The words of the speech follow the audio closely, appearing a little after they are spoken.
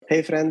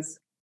Hey friends,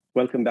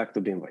 welcome back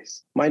to BIM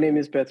Voice. My name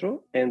is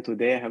Petru, and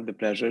today I have the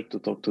pleasure to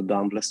talk to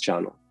Dan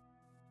Blăsceanu,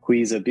 who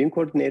is a BIM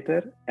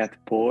coordinator at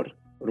POR,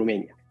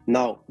 Romania.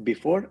 Now,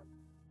 before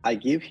I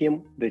give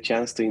him the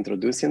chance to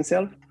introduce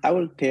himself, I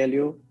will tell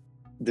you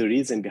the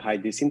reason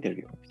behind this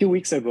interview. A few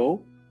weeks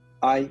ago,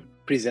 I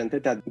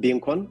presented at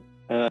BIMCon,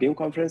 a BIM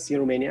conference in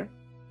Romania,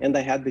 and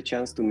I had the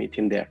chance to meet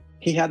him there.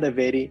 He had a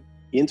very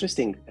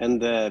interesting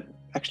and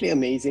actually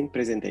amazing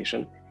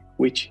presentation,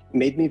 which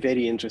made me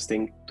very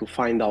interesting to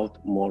find out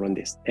more on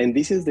this. And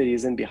this is the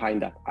reason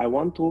behind that. I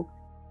want to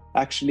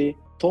actually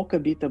talk a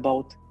bit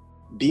about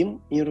BIM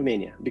in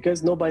Romania,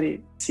 because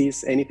nobody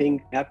sees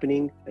anything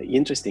happening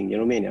interesting in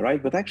Romania,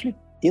 right? But actually,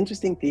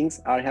 interesting things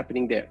are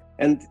happening there.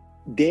 And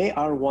they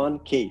are one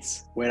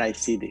case where I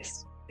see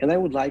this. And I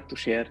would like to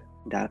share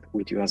that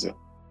with you as well.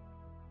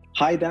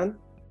 Hi, Dan.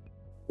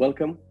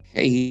 Welcome.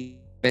 Hey,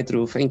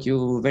 Petru. Thank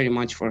you very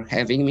much for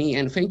having me.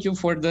 And thank you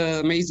for the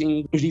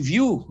amazing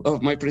review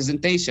of my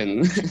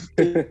presentation.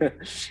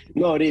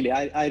 No, really,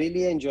 I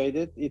really enjoyed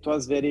it. It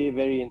was very,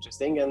 very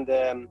interesting. And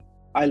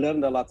I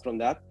learned a lot from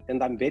that.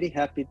 And I'm very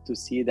happy to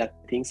see that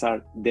things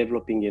are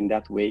developing in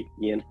that way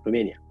in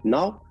Romania.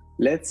 Now,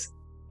 let's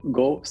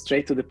go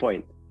straight to the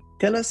point.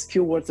 Tell us a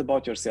few words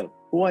about yourself.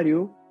 Who are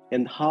you?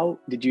 And how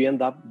did you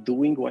end up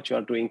doing what you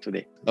are doing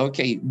today?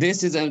 Okay,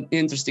 this is an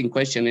interesting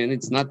question, and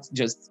it's not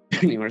just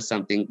or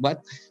something,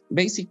 but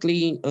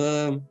basically,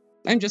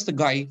 I'm just a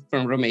guy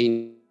from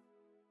Romania.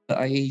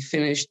 I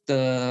finished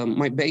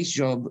my base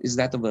job is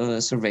that of a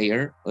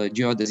surveyor, a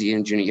geodesy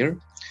engineer.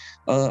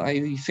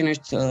 I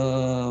finished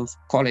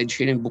college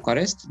here in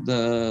Bucharest,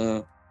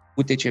 the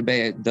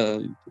UTCB,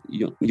 the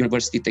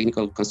University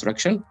Technical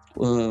Construction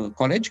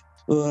College.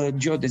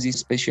 Geodesy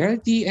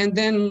specialty. And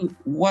then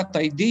what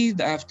I did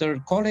after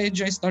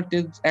college, I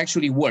started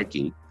actually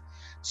working.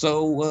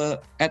 So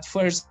at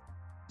first,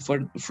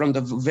 from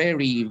the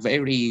very,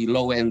 very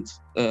low end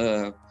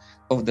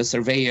of the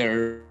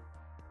surveyor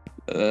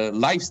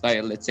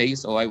lifestyle, let's say,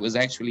 so I was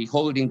actually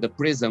holding the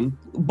prism.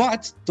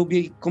 But to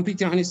be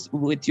completely honest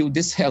with you,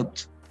 this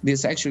helped.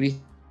 This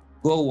actually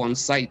go on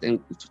site and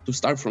to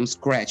start from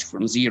scratch,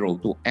 from zero,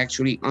 to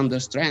actually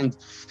understand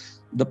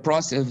the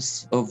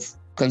process of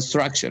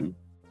construction.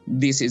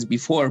 This is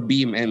before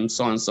BIM and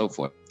so on and so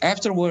forth.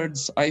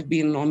 Afterwards, I've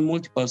been on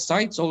multiple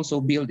sites,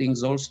 also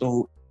buildings,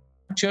 also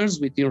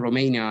structures within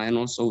Romania and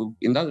also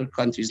in other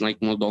countries like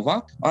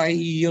Moldova.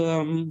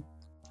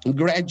 I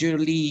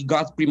gradually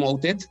got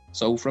promoted.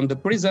 So from the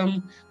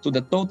prism to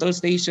the total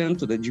station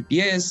to the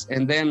GPS.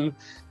 And then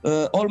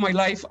all my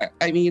life,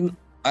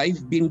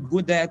 I've been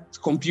good at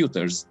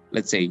computers,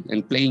 let's say,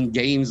 and playing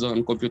games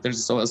on computers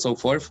and so on and so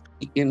forth.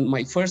 In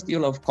my first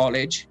year of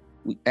college,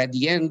 at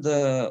the end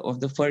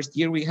of the first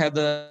year, we had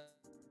a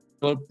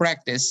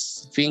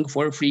practice thing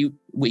for 3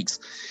 weeks.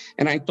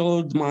 And I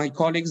told my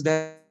colleagues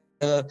that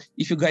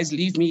if you guys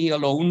leave me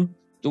alone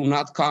to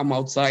not come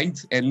outside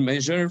and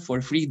measure for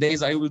 3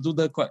 days, I will do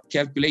the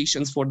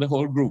calculations for the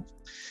whole group.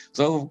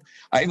 So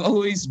I've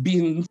always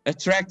been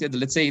attracted,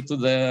 let's say, to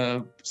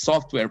the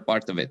software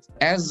part of it.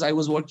 As I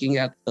was working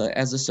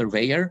as a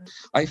surveyor,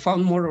 I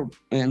found more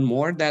and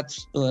more that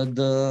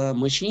the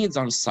machines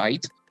on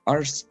site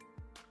are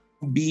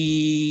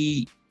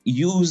be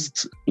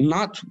used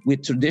not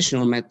with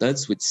traditional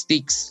methods, with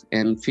sticks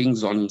and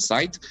things on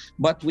site,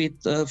 but with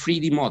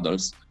 3D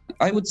models.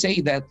 I would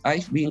say that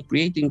I've been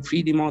creating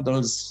 3D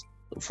models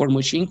for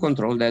machine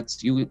control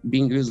that's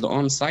being used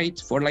on site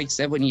for like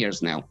 7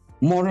 years now.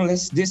 More or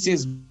less, this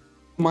is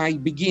my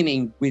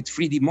beginning with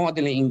 3D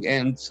modeling,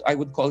 and I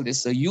would call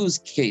this a use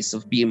case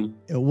of BIM.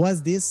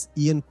 Was this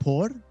in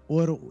POR,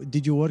 or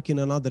did you work in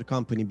another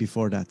company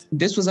before that?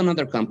 This was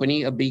another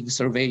company, a big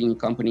surveying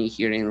company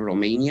here in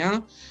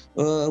Romania.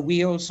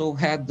 We also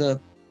had the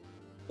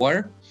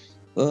POR.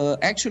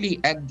 Actually,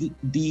 at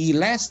the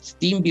last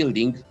team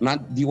building,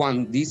 not the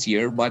one this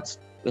year, but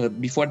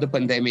before the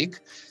pandemic,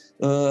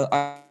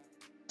 I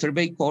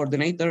survey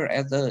coordinator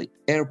at the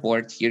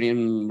airport here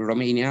in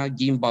Romania,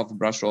 Gimbaf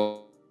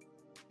Brașov.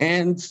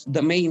 And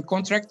the main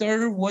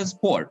contractor was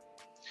POR.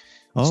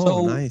 Oh,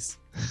 so, nice.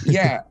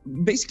 Yeah,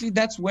 basically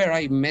that's where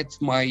I met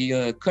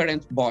my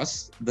current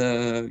boss,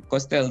 the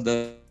Costel,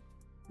 the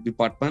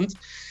department.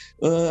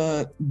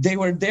 They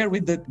were there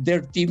with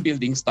their team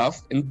building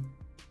stuff and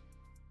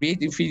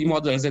creating 3D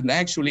models and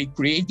actually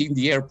creating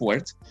the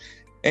airport.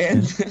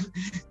 And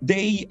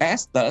they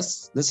asked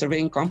us, the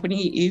surveying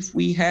company, if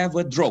we have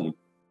a drone.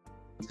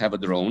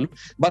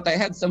 But I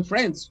had some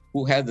friends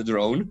who had the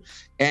drone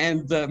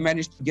and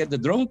managed to get the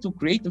drone to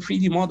create a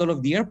 3D model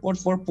of the airport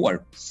for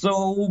POR.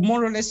 So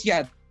more or less,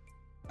 yeah,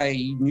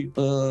 I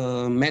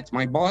met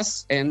my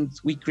boss and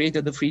we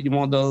created a 3D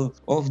model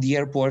of the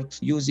airport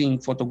using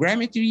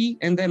photogrammetry.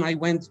 And then I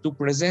went to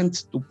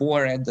present to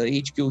POR at the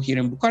HQ here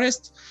in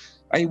Bucharest.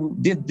 I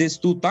did this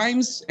 2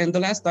 times. And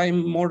the last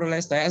time, more or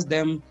less, I asked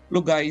them,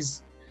 look,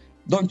 guys,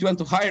 don't you want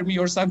to hire me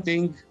or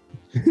something?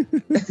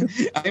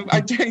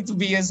 I'm trying to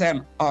be as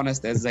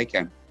honest as I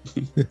can.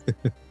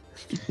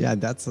 Yeah,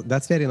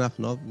 that's fair enough.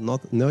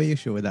 No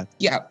issue with that.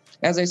 Yeah,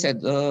 as I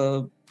said,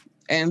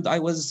 and I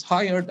was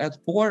hired at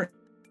POR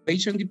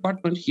Innovation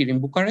Department here in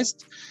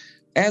Bucharest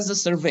as a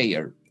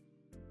surveyor.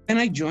 When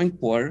I joined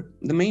POR,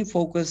 the main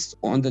focus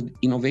on the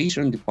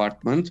innovation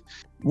department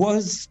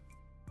was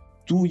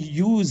to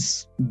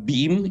use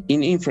BIM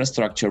in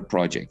infrastructure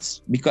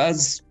projects,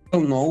 because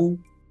you know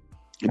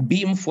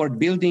BIM for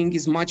building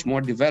is much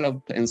more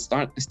developed and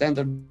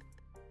standard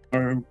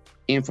for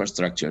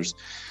infrastructures.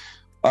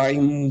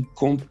 I'm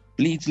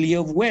completely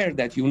aware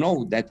that you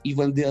know that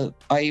even the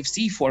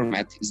IFC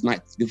format is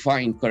not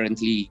defined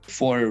currently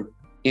for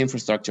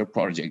infrastructure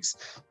projects.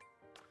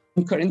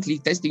 I'm currently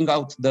testing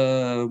out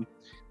the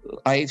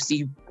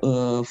IFC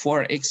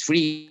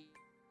 4X3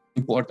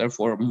 importer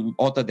for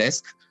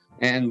Autodesk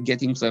and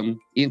getting some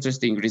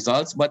interesting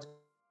results, but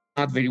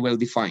not very well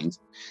defined.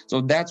 So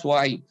that's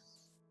why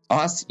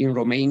us in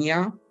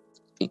Romania,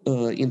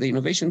 in the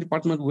innovation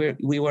department,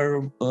 we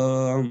were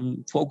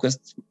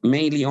focused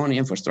mainly on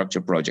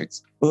infrastructure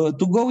projects.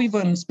 To go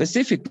even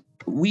specific,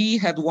 we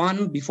had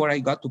one, before I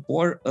got to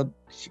POR, a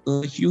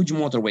huge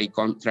motorway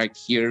contract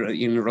here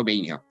in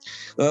Romania.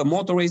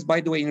 Motorways, by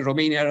the way, in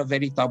Romania are a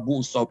very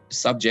taboo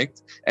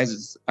subject,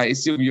 as I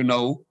assume you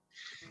know.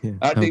 Yeah,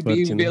 are they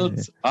being built?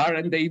 Yeah.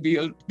 Aren't they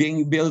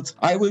being built?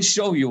 I will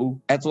show you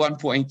at one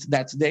point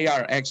that they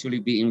are actually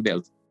being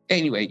built.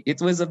 Anyway, it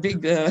was a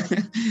big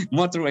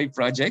motorway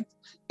project,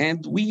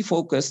 and we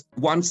focused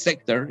one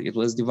sector. It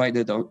was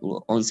divided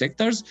on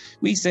sectors.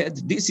 We said,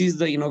 this is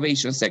the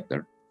innovation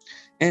sector.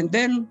 And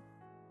then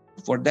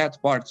for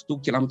that part, 2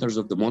 kilometers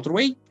of the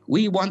motorway,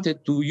 we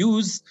wanted to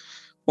use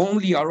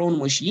only our own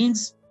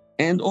machines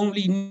and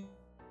only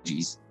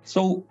technologies.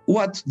 So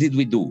what did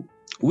we do?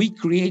 We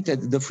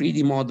created the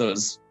 3D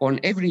models on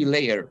every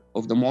layer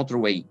of the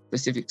motorway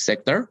specific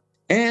sector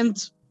and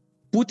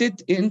put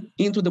it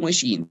into the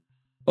machine.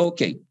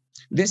 Okay,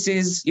 this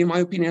is, in my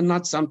opinion,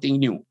 not something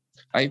new.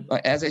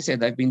 As I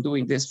said, I've been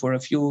doing this for a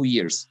few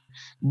years.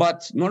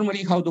 But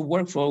normally how the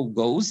workflow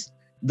goes,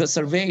 the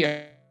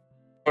surveyor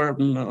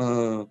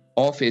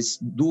office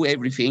do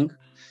everything.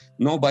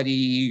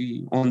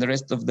 Nobody on the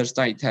rest of the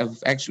site have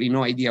actually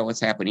no idea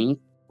what's happening.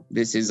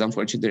 This is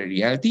unfortunately the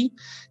reality.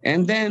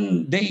 And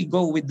then they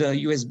go with the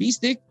USB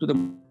stick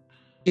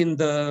in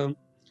the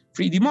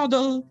 3D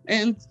model,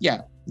 and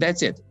yeah,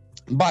 that's it.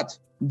 But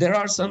there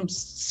are some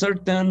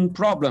certain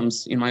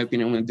problems, in my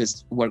opinion, with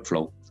this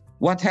workflow.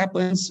 What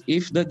happens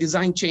if the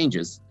design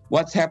changes?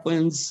 What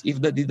happens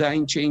if the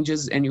design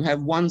changes and you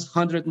have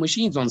 100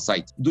 machines on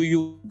site? Do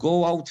you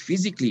go out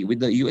physically with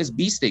the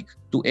USB stick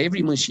to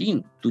every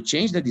machine to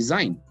change the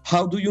design?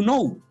 How do you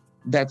know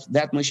that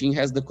that machine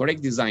has the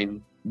correct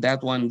design?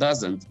 That one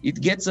doesn't. It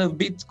gets a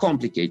bit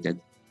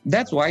complicated.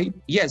 That's why,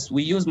 yes,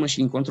 we use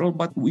machine control,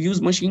 but we use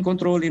machine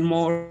control in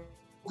more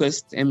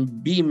focused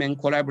and BIM and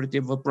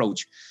collaborative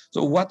approach.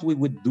 So what we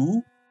would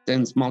do,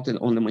 then mounted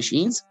on the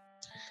machines,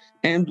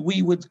 and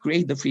we would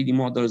create the 3D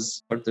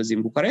models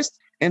in Bucharest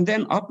and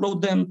then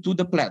upload them to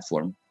the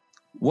platform.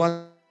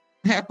 What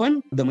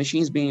happened? The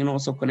machines being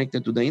also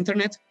connected to the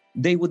internet,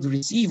 they would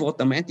receive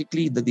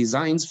automatically the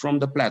designs from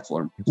the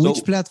platform.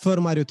 Which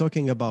platform are you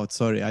talking about?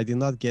 Sorry, I did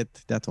not get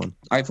that one.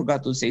 I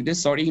forgot to say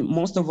this, sorry.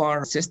 Most of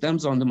our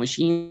systems on the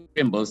machine,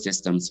 Trimble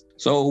systems.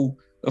 So,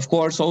 of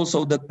course,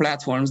 also the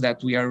platforms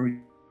that we are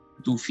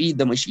to feed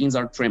the machines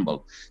are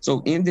Trimble.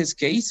 So in this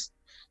case,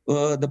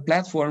 the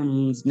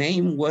platform's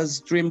name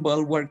was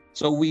Trimble Work.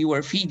 So we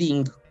were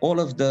feeding all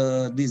of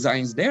the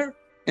designs there,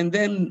 and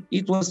then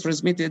it was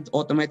transmitted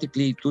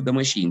automatically to the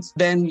machines.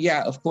 Then,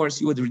 yeah, of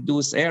course, you would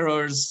reduce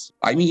errors.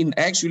 I mean,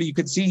 actually, you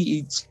could see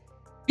it's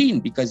clean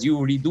because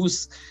you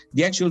reduce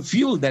the actual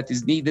fuel that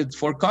is needed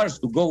for cars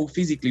to go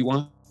physically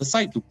on the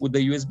site to put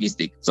the USB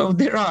stick. So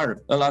there are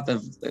a lot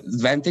of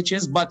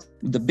advantages, but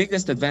the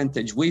biggest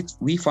advantage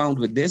we found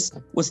with this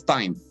was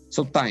time.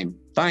 So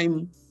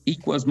time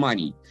equals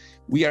money.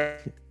 We are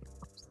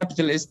a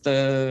capitalist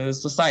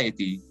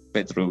society,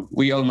 Petru.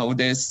 We all know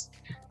this.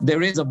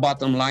 There is a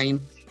bottom line,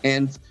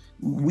 and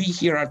we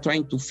here are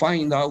trying to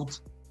find out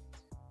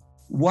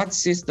what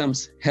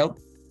systems help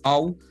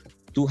how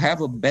to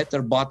have a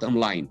better bottom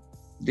line.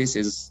 This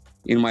is,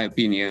 in my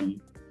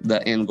opinion,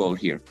 the end goal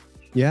here.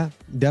 Yeah,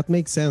 that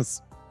makes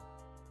sense.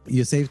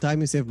 You save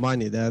time, you save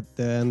money.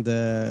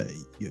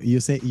 You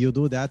say you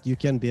do that, you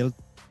can build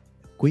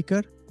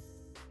quicker,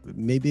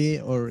 maybe,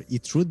 or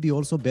it should be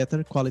also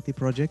better quality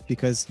project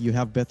because you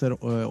have better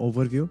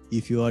overview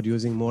if you are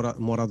using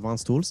more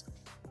advanced tools,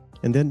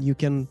 and then you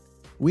can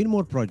win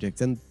more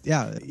projects. And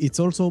yeah, it's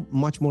also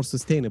much more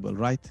sustainable,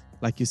 right?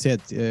 Like you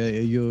said,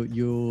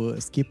 you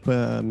skip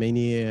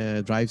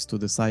many drives to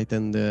the site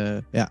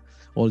and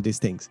all these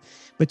things.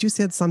 But you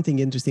said something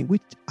interesting,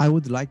 which I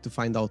would like to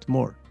find out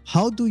more.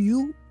 How do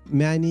you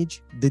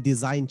manage the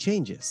design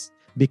changes?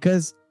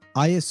 Because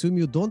I assume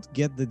you don't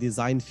get the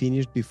design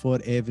finished before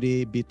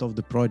every bit of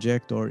the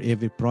project or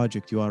every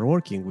project you are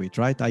working with,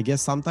 right? I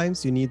guess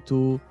sometimes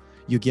you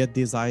get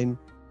design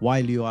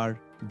while you are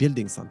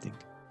building something.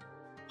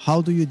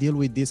 How do you deal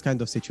with these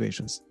kind of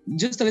situations?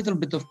 Just a little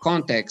bit of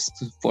context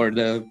for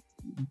the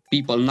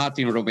people not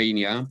in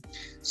Romania.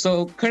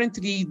 So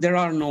currently there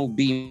are no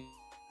BIM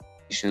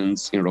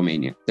in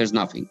Romania. There's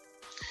nothing.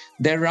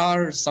 There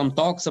are some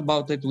talks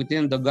about it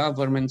within the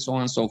government, so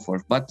on and so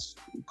forth, but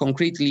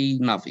concretely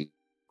nothing.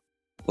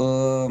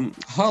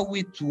 How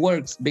it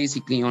works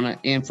basically on an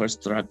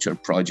infrastructure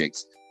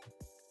projects.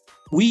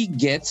 We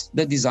get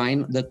the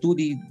design, the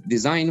 2D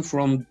design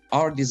from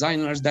our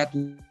designers that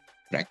we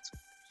contract.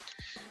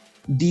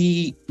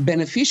 The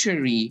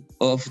beneficiary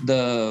of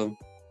the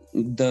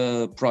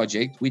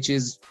project, which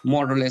is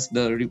more or less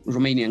the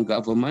Romanian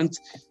government,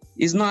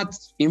 is not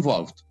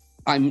involved.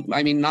 I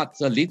mean, not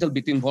a little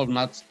bit involved,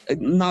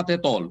 not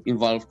at all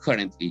involved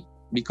currently,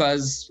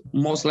 because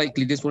most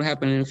likely this will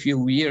happen in a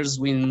few years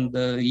when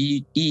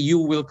the EU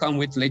will come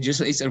with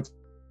legislation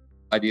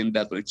and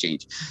that will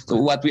change. So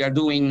what we are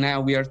doing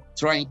now, we are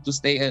trying to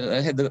stay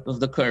ahead of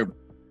the curve.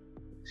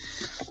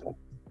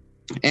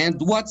 And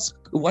what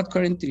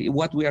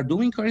we are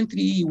doing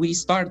currently, we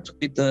start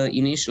with the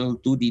initial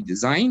 2D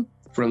design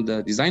from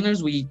the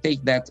designers. We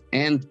take that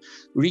and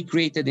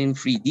recreate it in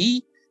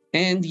 3D.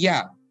 And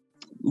yeah,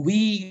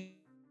 we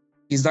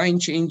design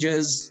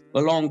changes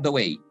along the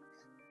way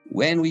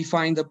when we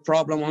find a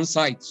problem on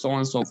site, so on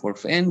and so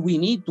forth. And we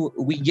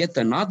get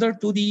another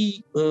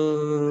 2D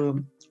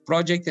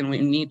project and we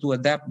need to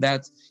adapt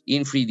that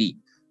in 3D.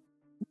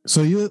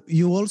 So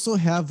you also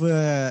have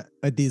a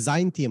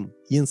design team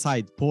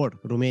inside POR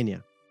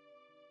Romania?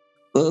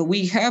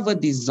 We have a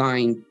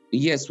design.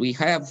 Yes, we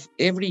have.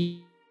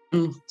 Every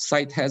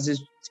site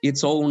has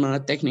its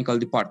own technical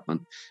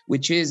department,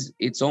 which is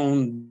its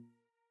own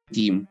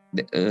team,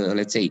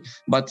 let's say.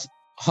 But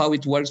how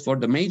it works for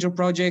the major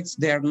projects,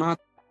 they are not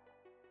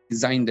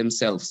designed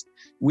themselves.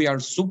 We are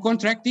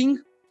subcontracting,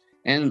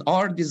 and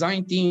our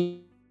design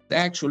team is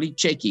actually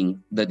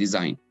checking the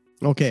design.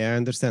 Okay, I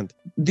understand.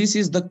 This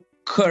is the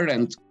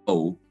current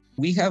goal.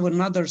 We have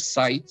another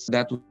site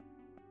that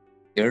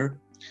here,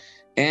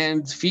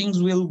 and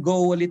things will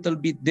go a little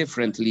bit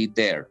differently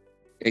there,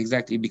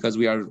 exactly because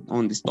we are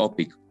on this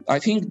topic. I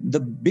think the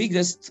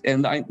biggest,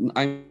 and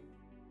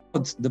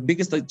the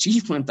biggest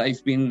achievement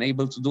I've been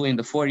able to do in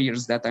the 4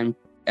 years that I'm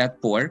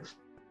at POR,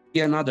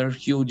 another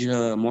huge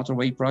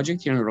motorway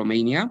project here in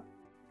Romania,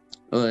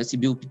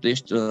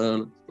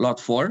 Sibiu-Pitești Lot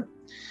 4,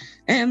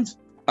 and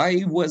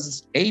I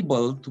was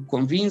able to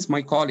convince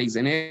my colleagues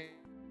and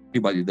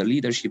everybody, the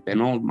leadership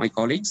and all my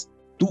colleagues,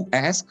 to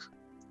ask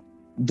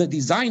the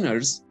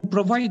designers to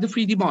provide the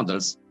 3D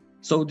models.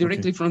 So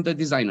directly from the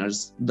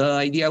designers. The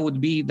idea would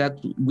be that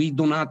we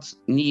do not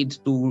need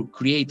to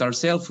create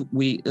ourselves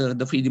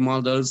the 3D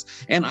models.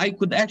 And I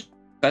could actually,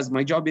 because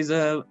my job is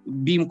a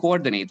BIM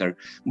coordinator,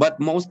 but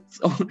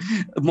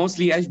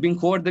mostly I've been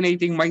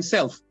coordinating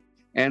myself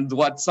and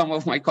what some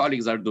of my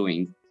colleagues are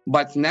doing.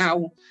 But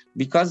now,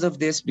 because of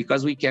this,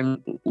 because we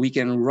can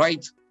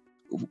write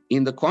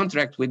in the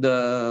contract with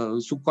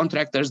the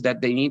subcontractors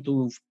that they need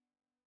to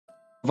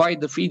provide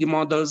the 3D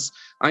models,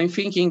 I'm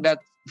thinking that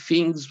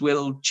things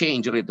will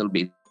change a little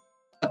bit.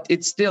 But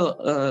it's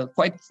still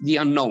quite the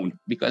unknown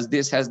because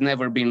this has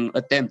never been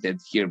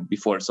attempted here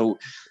before. So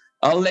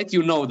I'll let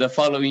you know the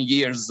following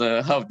years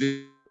how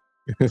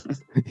this.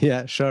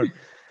 Yeah, sure.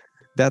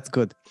 That's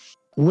good.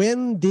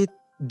 When did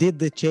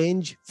the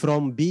change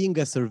from being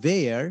a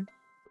surveyor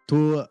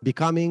to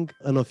becoming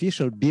an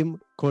official BIM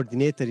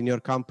coordinator in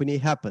your company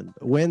happen?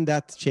 When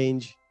that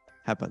change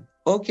happened?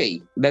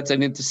 Okay, that's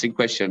an interesting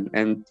question.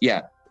 And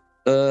yeah,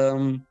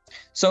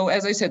 so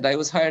as I said, I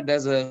was hired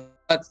as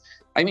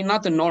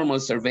not a normal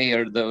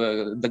surveyor,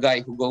 the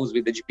guy who goes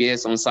with the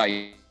GPS on site.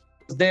 I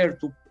was there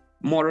to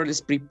more or less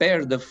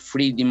prepare the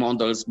 3D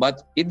models,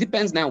 but it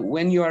depends now.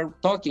 When you are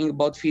talking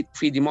about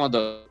 3D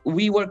model,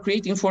 we were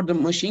creating for the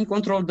machine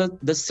control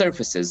the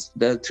surfaces,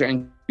 the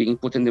triangle being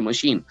put in the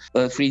machine.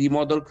 A 3D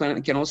model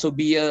can also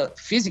be a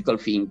physical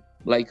thing,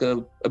 like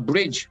a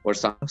bridge or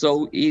something.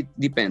 So it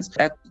depends.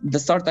 At the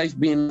start, I've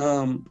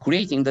been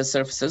creating the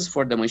surfaces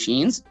for the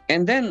machines.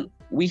 And then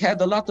we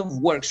had a lot of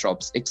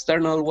workshops,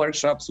 external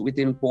workshops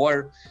within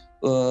POR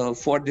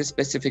for these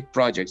specific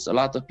projects. A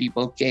lot of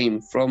people came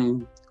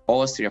from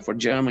Austria, from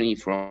Germany,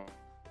 from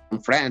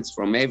France,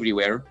 from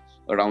everywhere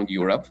around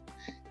Europe.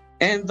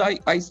 And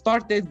I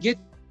started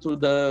getting to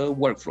the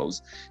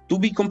workflows. To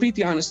be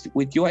completely honest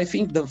with you, I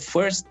think the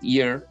first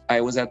year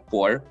I was at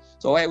POR,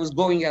 so I was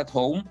going at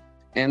home,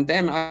 and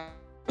then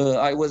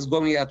I was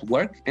going at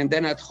work, and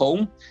then at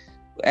home.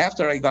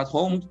 After I got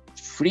home,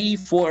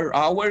 3-4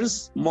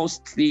 hours,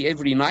 mostly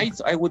every night,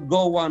 I would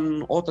go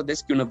on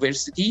Autodesk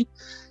University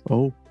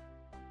in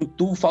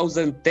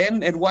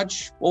 2010 and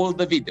watch all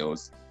the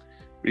videos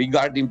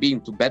regarding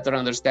BIM to better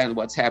understand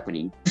what's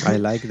happening. I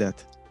like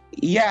that.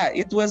 Yeah,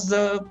 it was,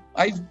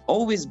 I've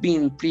always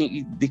been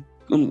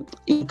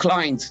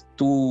inclined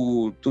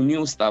to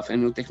new stuff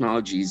and new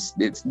technologies.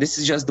 This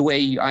is just the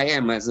way I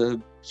am as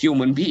a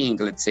human being,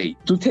 let's say.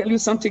 To tell you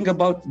something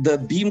about the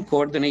BIM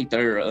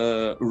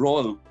coordinator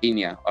role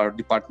in our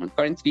department.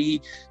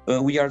 Currently,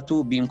 we are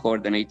 2 BIM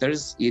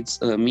coordinators.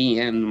 It's me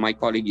and my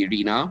colleague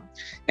Irina.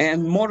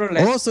 And more or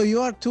less... Oh, so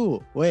you are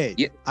 2. Wait,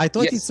 yeah, I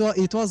thought yes.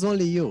 It was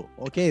only you.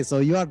 Okay, so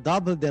you are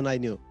double than I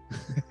knew.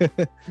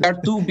 There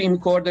are two BIM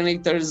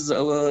coordinators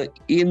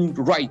in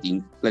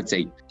writing, let's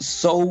say.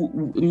 So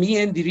me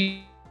and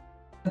Diri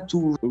had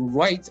to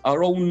write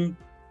our own,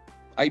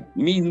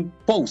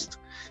 post.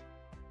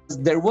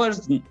 There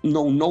was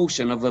no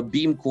notion of a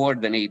BIM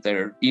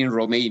coordinator in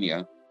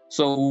Romania.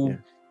 So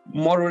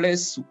more or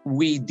less,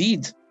 we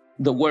did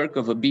the work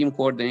of a BIM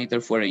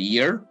coordinator for a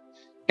year.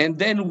 And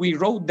then we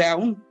wrote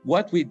down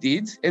what we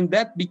did, and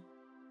that became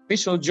an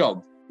official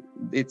job.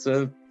 It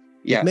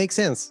makes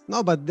sense.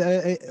 No, but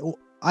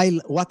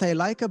what I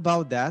like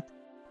about that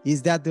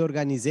is that the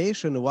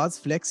organization was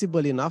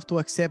flexible enough to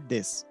accept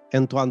this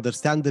and to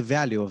understand the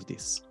value of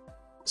this.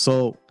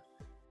 So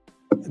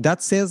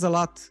that says a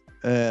lot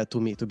to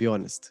me, to be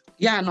honest.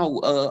 Yeah, no,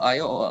 I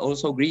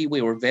also agree.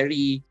 We were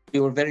very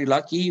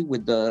lucky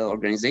with the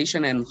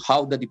organization and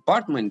how the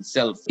department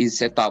itself is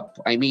set up.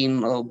 I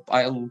mean,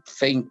 I'll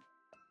thank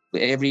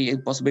every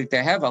possibility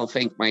I have. I'll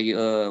thank my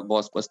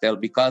boss Costel,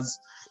 because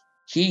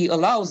he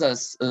allows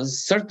us a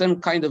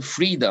certain kind of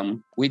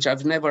freedom, which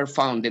I've never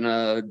found in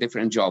a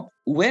different job.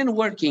 When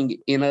working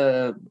in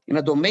a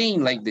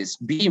domain like this,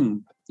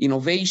 BIM,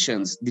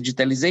 innovations,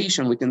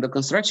 digitalization within the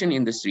construction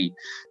industry,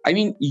 I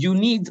mean,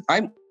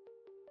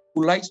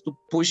 who likes to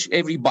push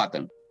every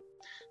button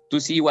to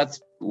see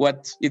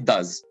what it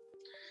does.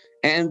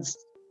 And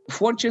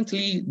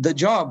fortunately, the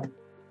job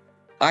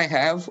I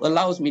have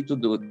allows me to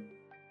do it.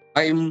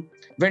 I'm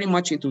very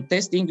much into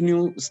testing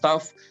new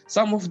stuff.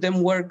 Some of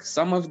them work,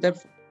 some of them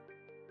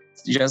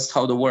just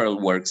how the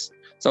world works.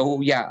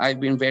 So yeah, I've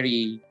been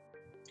very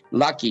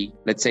lucky,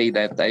 let's say,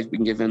 that I've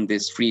been given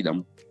this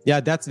freedom.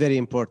 Yeah, that's very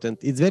important.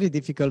 It's very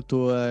difficult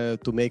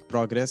to make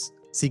progress,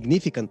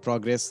 significant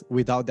progress,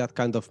 without that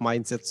kind of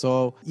mindset.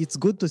 So it's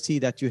good to see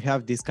that you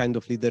have this kind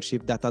of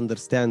leadership that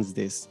understands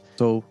this.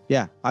 So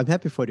yeah, I'm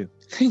happy for you.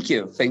 Thank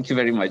you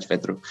very much,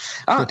 Petru.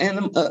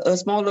 And a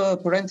small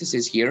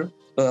parenthesis here.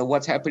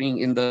 What's happening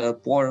in the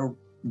POR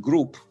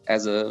group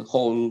as a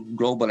whole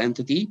global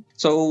entity.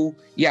 So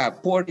yeah,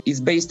 POR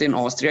is based in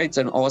Austria. It's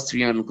an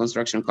Austrian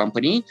construction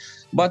company,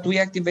 but we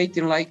activate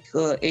in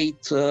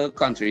 8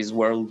 countries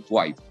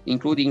worldwide,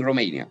 including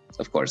Romania,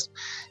 of course.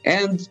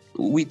 And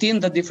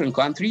within the different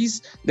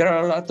countries, there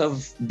are a lot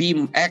of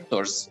BIM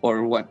actors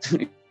or what.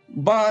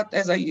 But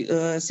as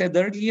I said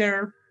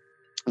earlier,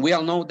 we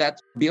all know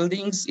that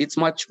buildings, it's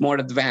much more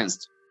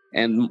advanced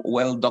and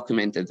well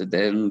documented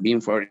than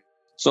BIM for.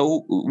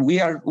 So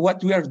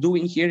what we are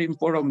doing here in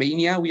POR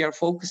Romania, we are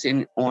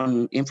focusing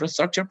on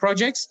infrastructure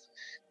projects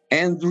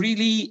and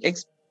really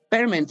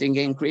experimenting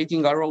and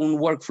creating our own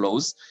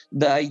workflows.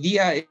 The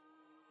idea is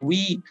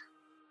we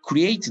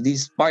create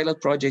these pilot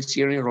projects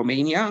here in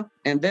Romania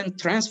and then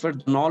transfer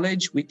the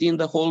knowledge within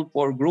the whole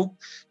POR group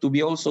to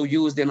be also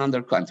used in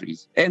other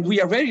countries. And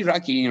we are very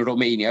lucky in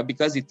Romania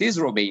because it is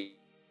Romania.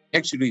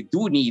 Actually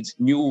do need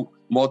new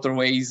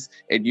motorways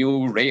and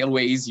new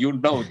railways. You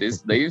know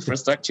this. The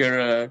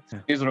infrastructure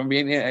in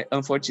Romania,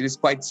 unfortunately, is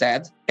quite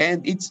sad.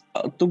 And it's,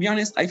 to be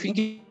honest, I think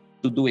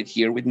to do it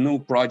here with new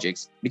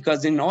projects.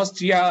 Because in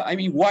Austria, I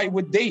mean, why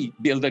would they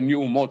build a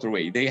new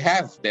motorway? They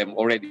have them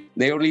already.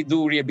 They only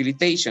do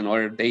rehabilitation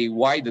or they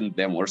widen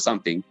them or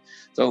something.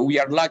 So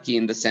we are lucky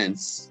in the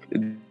sense.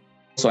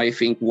 So I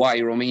think why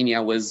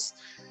Romania was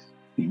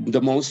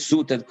the most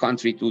suited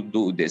country to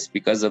do this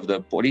because of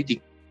the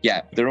political.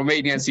 Yeah, the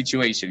Romanian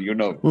situation, you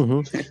know.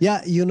 Mm-hmm.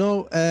 Yeah,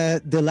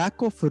 the lack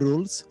of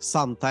rules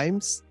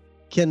sometimes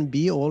can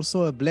be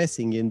also a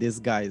blessing in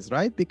disguise,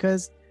 right?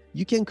 Because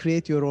you can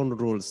create your own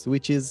rules,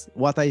 which is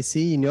what I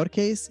see in your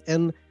case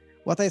and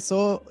what I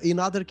saw in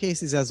other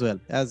cases as well,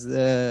 as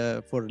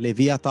for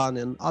Leviathan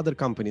and other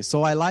companies.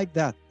 So I like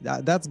that.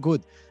 That's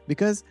good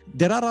because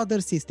there are other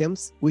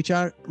systems which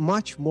are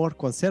much more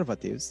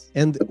conservative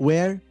and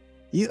where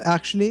you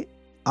actually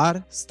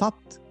are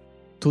stopped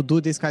to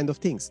do these kind of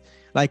things.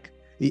 Like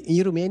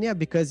in Romania,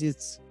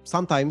 because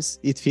sometimes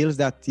it feels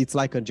that it's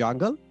like a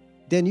jungle,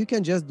 then you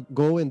can just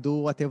go and do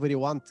whatever you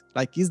want.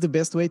 Like, is the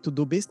best way to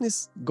do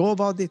business? Go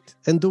about it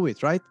and do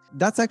it, right?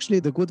 That's actually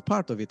the good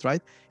part of it,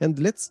 right? And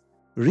let's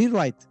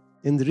rewrite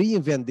and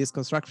reinvent this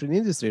construction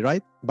industry,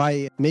 right?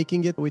 By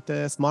making it with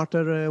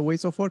smarter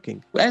ways of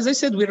working. As I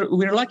said,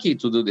 we're lucky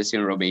to do this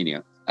in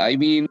Romania. I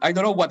mean, I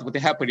don't know what would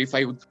happen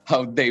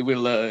how they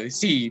will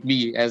see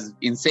me as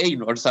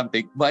insane or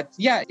something. But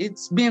yeah,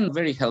 it's been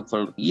very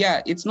helpful.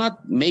 Yeah, it's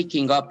not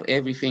making up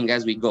everything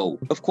as we go.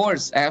 Of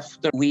course,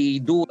 after we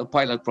do a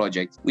pilot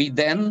project, we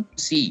then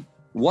see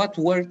what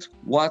worked,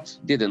 what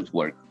didn't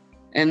work.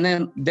 And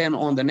then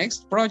on the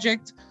next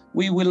project,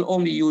 we will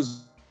only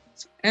use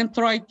and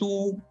try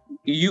to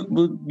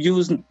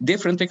use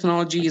different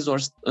technologies or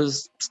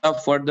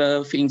stuff for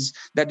the things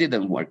that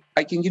didn't work.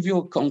 I can give you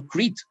a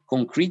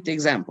concrete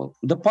example.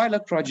 The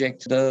pilot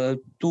project, the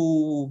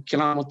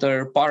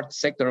 2-kilometer part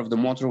sector of the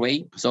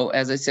motorway. So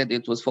as I said,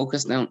 it was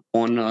focused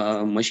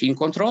on machine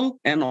control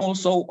and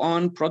also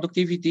on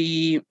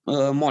productivity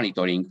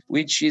monitoring,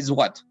 which is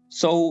what?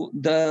 So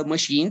the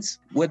machines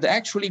would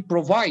actually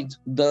provide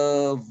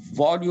the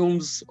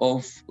volumes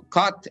of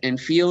cut and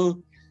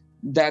fill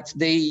that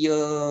they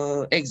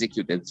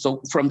executed.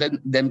 So from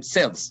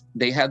themselves,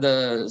 they had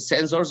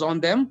sensors on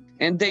them,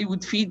 and they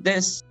would feed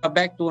this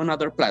back to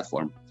another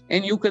platform.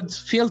 And you could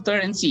filter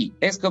and see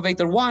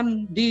excavator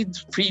 1 did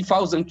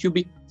 3,000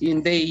 cubic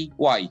in day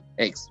Y,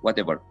 X,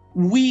 whatever.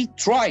 We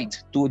tried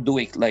to do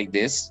it like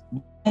this,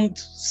 and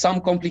some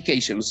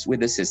complications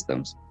with the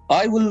systems.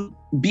 I will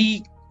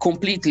be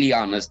completely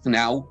honest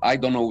now. I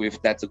don't know if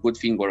that's a good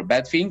thing or a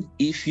bad thing.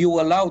 If you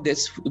allow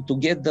this to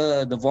get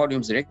the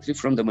volumes directly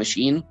from the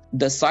machine,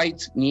 the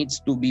site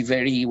needs to be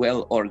very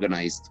well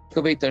organized.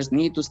 Excavators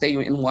need to stay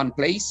in one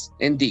place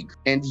and dig.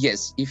 And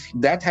yes, if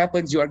that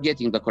happens, you are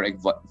getting the correct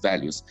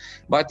values.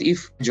 But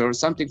if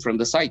something from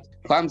the site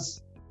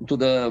comes to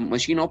the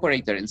machine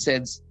operator and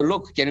says,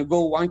 look, can you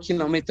go 1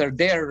 kilometer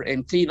there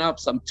and clean up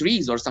some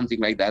trees or something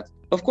like that?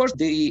 Of course,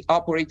 the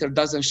operator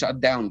doesn't shut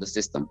down the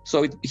system.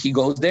 So he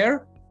goes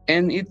there,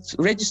 and it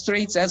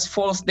registers as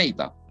false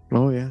data.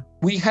 Oh, yeah.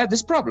 We had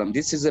this problem.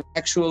 This is an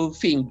actual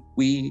thing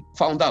we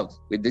found out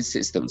with these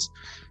systems.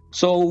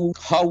 So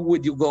how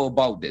would you go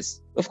about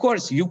this? Of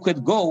course, you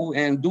could go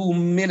and do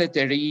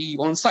military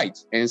on site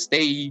and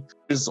stay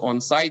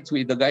on site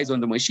with the guys on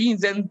the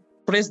machines and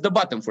press the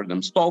button for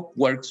them. Stop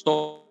work,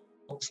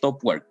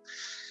 stop work.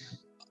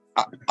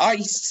 I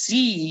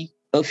see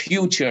a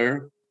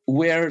future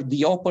where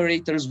the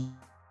operators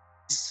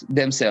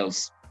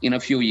themselves in a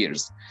few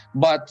years.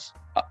 But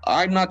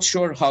I'm not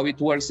sure how it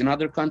works in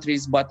other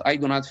countries, but I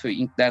do not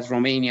think that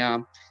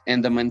Romania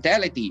and the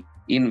mentality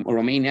in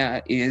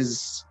Romania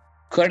is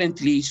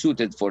currently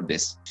suited for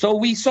this. So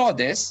we saw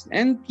this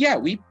and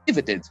we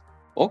pivoted.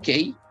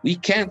 Okay, we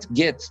can't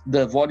get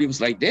the volumes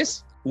like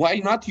this.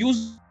 Why not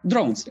use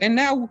drones? And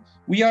now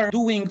we are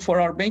doing for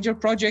our major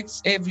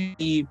projects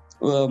every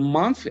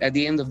month, at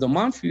the end of the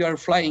month, we are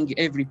flying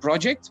every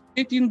project,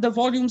 getting the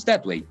volumes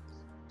that way.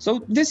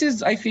 So this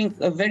is, I think,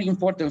 a very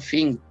important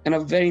thing and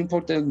a very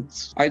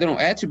important,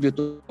 attribute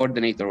to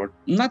coordinator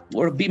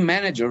or BIM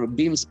manager or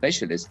BIM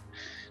specialist.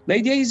 The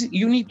idea is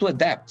you need to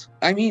adapt.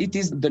 I mean, it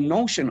is the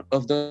notion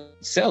of the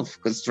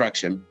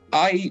self-construction.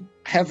 I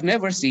have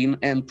never seen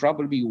and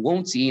probably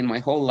won't see in my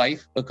whole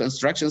life a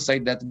construction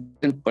site that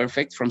isn't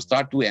perfect from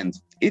start to end.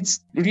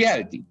 It's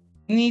reality.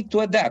 You need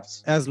to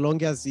adapt. As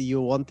long as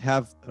you won't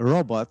have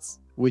robots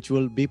which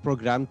will be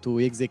programmed to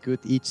execute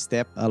each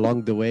step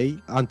along the way.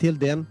 Until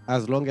then,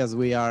 as long as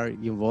we are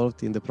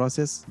involved in the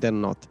process,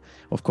 then not.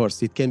 Of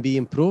course, it can be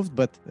improved,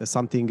 but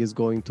something is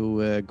going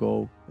to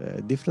go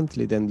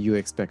differently than you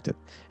expected.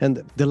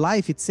 And the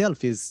life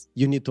itself is,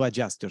 you need to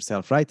adjust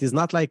yourself, right? It's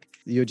not like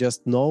you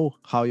just know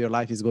how your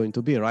life is going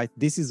to be, right?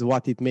 This is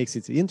what it makes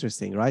it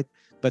interesting, right?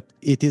 But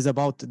it is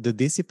about the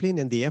discipline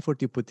and the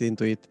effort you put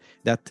into it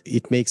that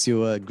it makes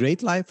you a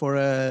great life or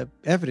a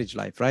average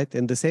life, right?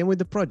 And the same with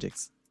the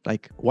projects.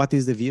 Like, what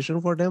is the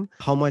vision for them?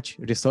 How much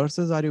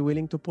resources are you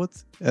willing to put?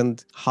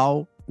 And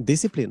how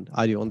disciplined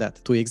are you on that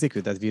to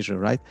execute that vision,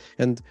 right?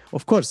 And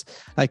of course,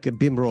 like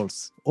BIM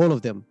roles, all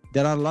of them,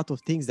 there are a lot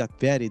of things that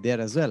vary there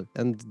as well,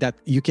 and that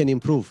you can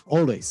improve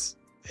always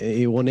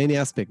on any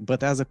aspect.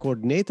 But as a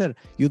coordinator,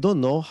 you don't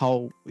know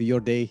how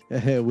your day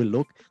will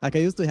look. Like, I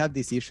used to have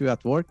this issue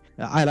at work.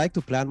 I like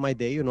to plan my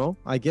day,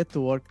 I get to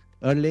work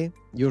early,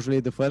 usually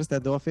the first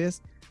at the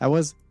office. I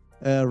was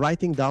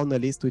writing down a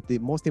list with the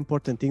most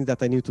important things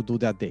that I need to do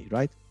that day,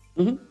 right?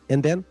 Mm-hmm.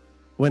 And then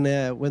when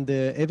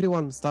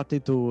everyone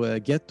started to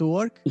get to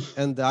work,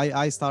 and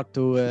I start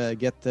to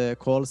get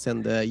calls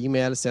and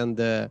emails,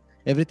 and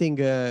everything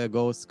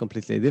goes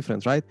completely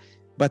different, right?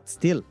 But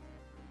still,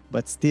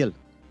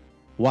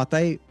 what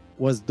I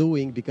was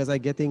doing, because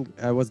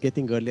I was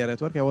getting earlier at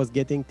work, I was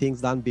getting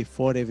things done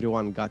before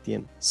everyone got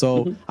in.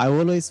 So mm-hmm. I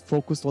always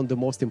focused on the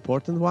most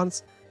important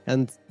ones,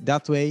 and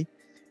that way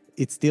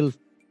it still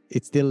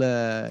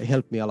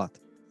helped me a lot.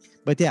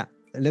 But yeah,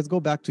 let's go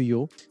back to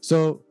you.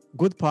 So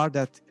good part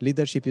that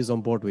leadership is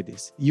on board with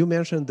this. You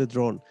mentioned the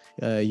drone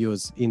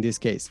use in this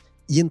case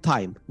in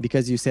time,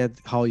 because you said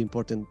how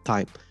important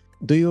time.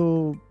 Do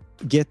you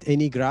get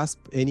any grasp,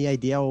 any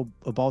idea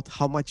about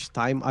how much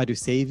time are you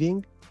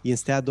saving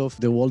instead of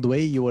the old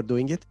way you were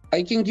doing it?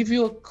 I can give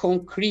you a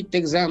concrete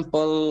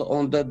example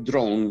on the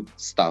drone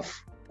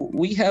stuff.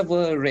 We have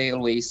a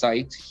railway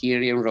site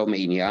here in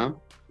Romania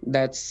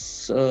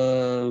that's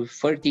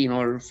 13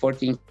 or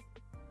 14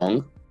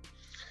 long.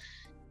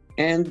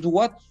 And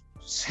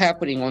what's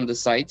happening on the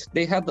site,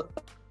 they had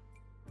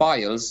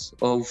piles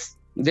of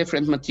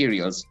different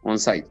materials on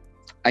site.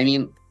 I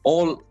mean,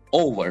 all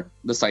over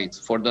the site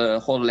for the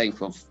whole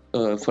length of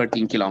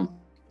 13 kilometers.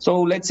 So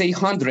let's say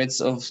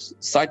hundreds of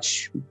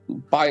such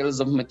piles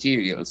of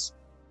materials.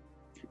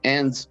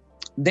 And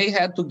they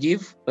had to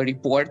give a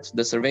report,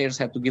 the surveyors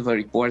had to give a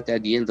report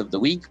at the end of the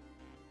week.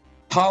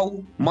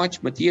 How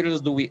much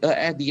materials do we,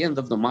 at the end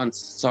of the month,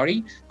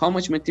 how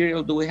much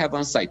material do we have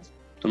on site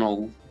to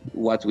know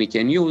what we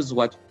can use,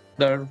 what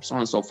other, so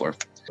on and so forth.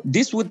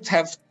 This would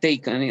have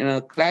taken, in a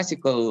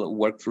classical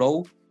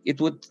workflow, it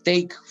would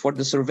take for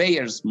the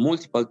surveyors,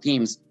 multiple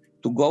teams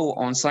to go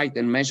on site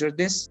and measure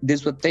this.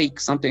 This would take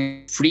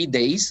something 3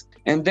 days.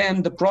 And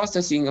then the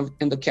processing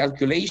and the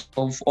calculation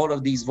of all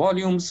of these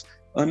volumes,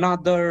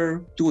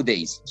 another 2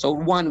 days. So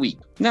 1 week.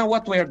 Now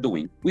what we are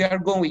doing, we are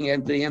going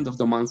at the end of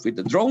the month with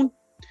the drone.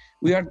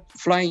 We are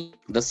flying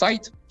the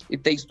site.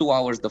 It takes 2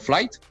 hours, the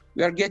flight.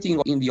 We are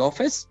getting in the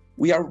office.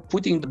 We are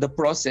putting the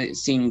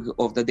processing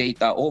of the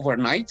data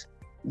overnight.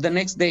 The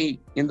next day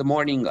in the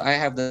morning, I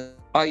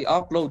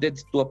upload it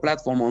to a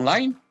platform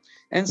online,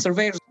 and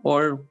surveyors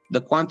or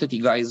the quantity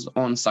guys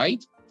on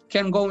site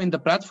can go in the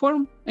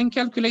platform and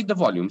calculate the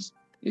volumes.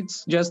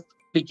 It's just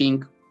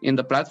clicking in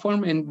the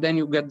platform, and then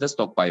you get the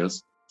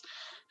stockpiles.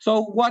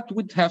 So what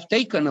would have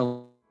taken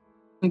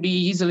can be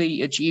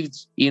easily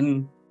achieved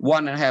in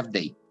 1.5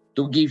 days,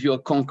 to give you a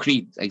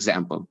concrete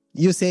example.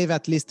 You save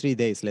at least 3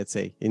 days, let's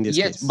say, in this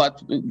case. Yes,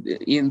 but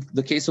in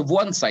the case of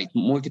one site,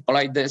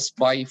 multiply this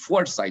by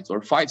 4 sites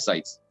or 5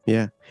 sites.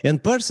 Yeah,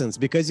 and persons,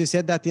 because you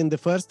said that in the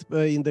first,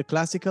 in the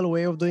classical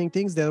way of doing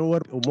things, there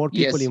were more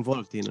people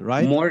involved in,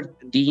 right? More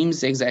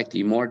teams,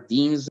 exactly, more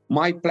teams.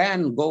 My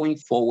plan going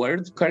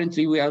forward,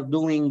 currently we are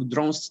doing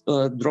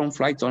drone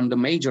flights on the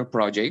major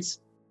projects,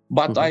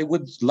 but I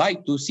would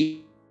like to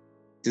see,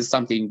 this is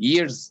something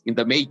years in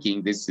the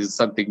making, this is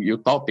something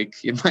utopic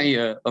in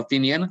my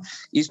opinion,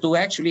 is to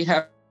actually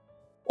have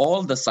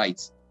all the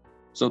sites.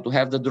 So to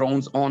have the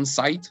drones on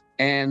site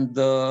and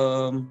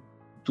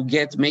to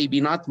get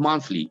maybe not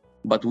monthly,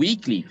 but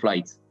weekly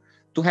flights,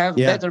 to have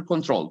better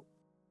control.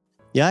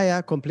 Yeah,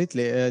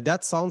 completely.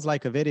 That sounds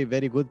like a very,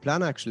 very good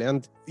plan, actually.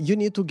 And you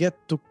need to get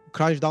to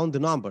crunch down the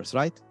numbers,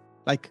 right?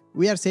 Like,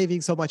 we are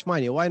saving so much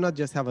money. Why not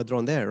just have a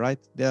drone there, right?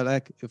 They're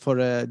like,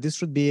 this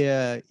should be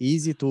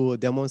easy to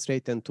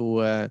demonstrate and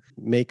to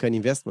make an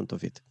investment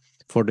of it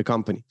for the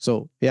company.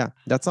 So yeah,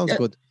 that sounds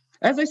good.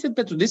 As I said,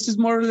 Petru, this is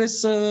more or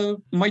less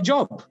my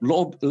job,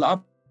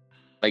 lab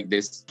like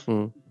this.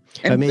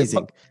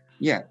 Amazing.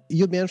 Yeah.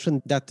 You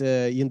mentioned that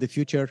in the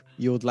future,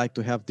 you would like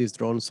to have these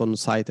drones on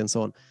site and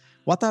so on.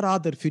 What are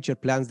other future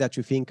plans that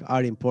you think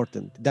are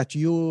important, that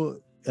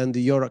you and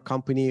your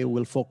company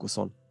will focus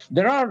on?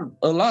 There are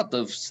a lot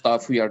of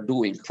stuff we are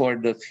doing for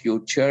the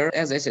future.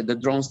 As I said, the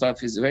drone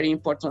stuff is very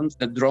important.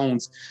 The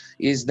drones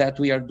is that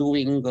we are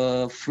doing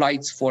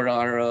flights for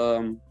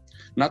our,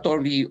 not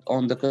only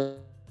on the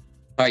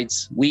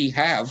sites we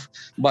have,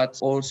 but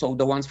also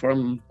the ones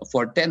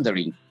for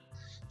tendering.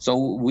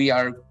 So we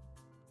are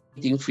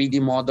getting 3D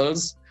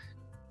models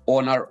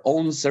on our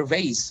own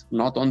surveys,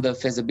 not on the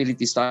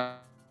feasibility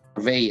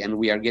survey, and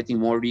we are getting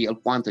more real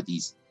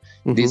quantities.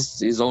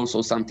 This is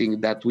also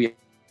something that we are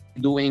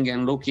doing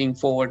and looking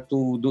forward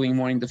to doing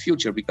more in the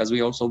future, because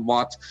we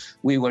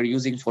were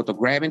using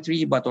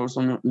photogrammetry, but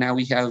also now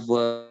we have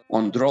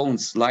on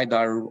drones,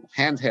 LiDAR,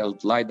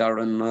 handheld LiDAR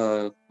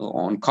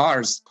on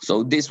cars.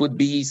 So this would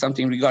be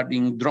something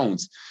regarding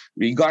drones.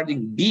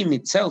 Regarding BEAM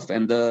itself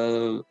and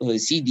the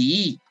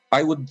CDE,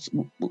 I would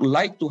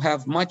like to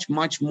have much,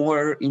 much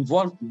more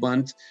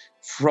involvement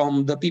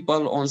from the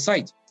people on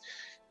site.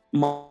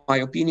 My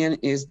opinion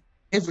is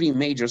every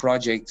major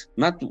project,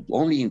 not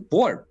only in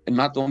POR and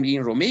not only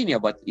in Romania,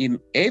 but in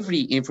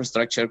every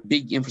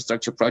big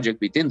infrastructure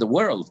project within the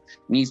world,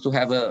 needs to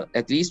have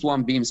at least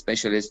one BEAM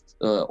specialist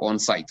on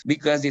site.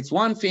 Because it's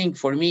one thing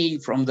for me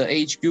from the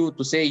HQ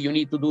to say, you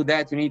need to do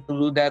that,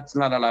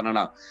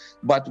 la.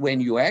 But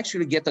when you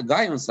actually get a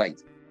guy on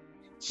site,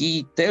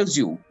 he tells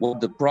you what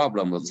the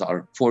problems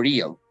are for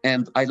real.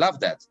 And I love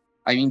that.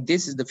 I mean,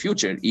 this is the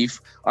future. If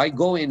I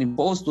go and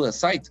impose to a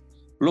site,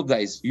 look,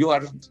 guys, you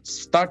are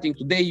starting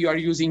today, you are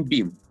using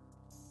BEAM.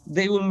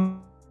 They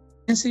will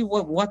say,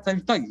 what are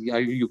you talking?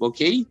 Are you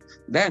okay?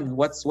 Then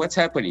what's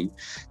happening?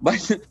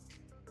 But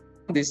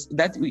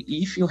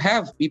if you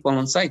have people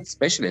on site,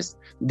 specialists,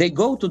 they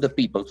go to the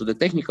people, to the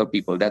technical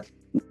people that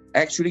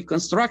actually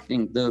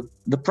constructing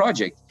the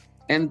project.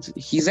 And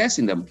he's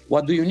asking them,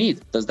 what do you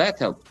need? Does that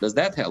help? Does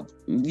that help?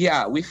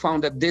 Yeah, we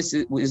found that this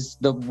is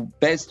the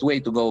best way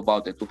to go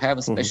about it, to have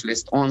a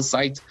specialist on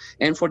site.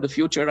 And for the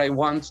future, I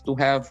want to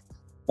have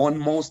on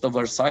most of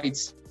our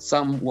sites,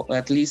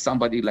 at least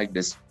somebody like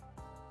this.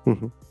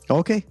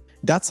 Okay,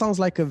 that sounds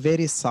like a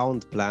very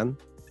sound plan.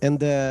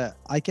 And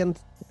I can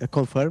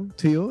confirm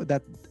to you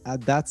that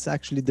that's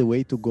actually the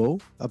way to go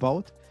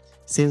about,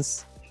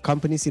 since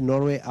companies in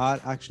Norway are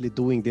actually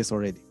doing this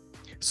already.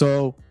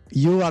 So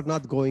you are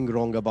not going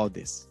wrong about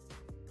this.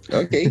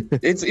 Okay,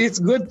 it's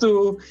good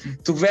to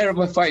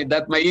verify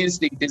that my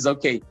instinct is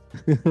okay.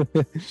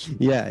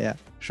 Yeah,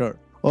 sure.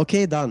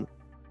 Okay, Dan.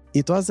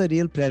 It was a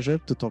real pleasure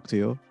to talk to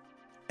you.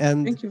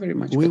 And thank you very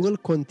much. We will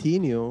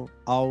continue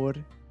our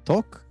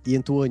talk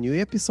into a new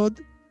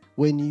episode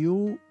when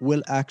you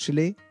will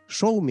actually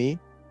show me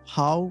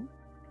how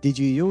did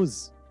you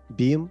use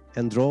BEAM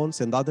and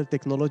drones and other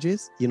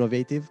technologies,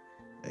 innovative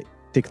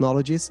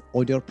technologies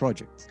on your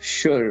project.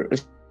 Sure.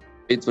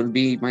 It will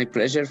be my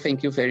pleasure.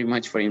 Thank you very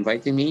much for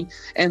inviting me.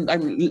 And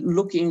I'm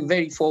looking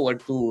very forward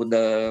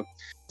to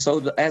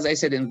as I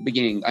said in the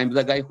beginning, I'm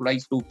the guy who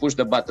likes to push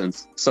the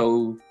buttons.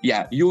 So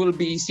yeah, you will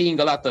be seeing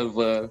a lot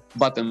of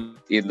buttons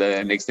in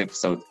the next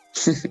episode.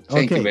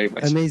 Thank you very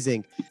much.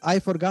 Amazing. I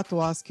forgot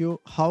to ask you,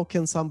 how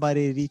can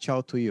somebody reach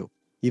out to you?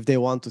 if they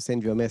want to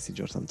send you a message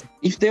or something?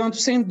 If they want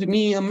to send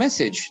me a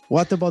message,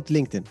 What about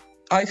LinkedIn?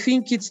 I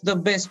think it's the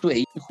best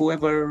way.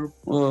 Whoever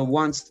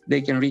wants,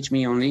 they can reach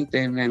me on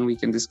LinkedIn and we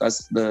can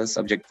discuss the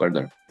subject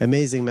further.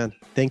 Amazing, man.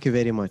 Thank you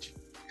very much.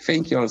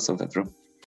 Thank you also, Petru.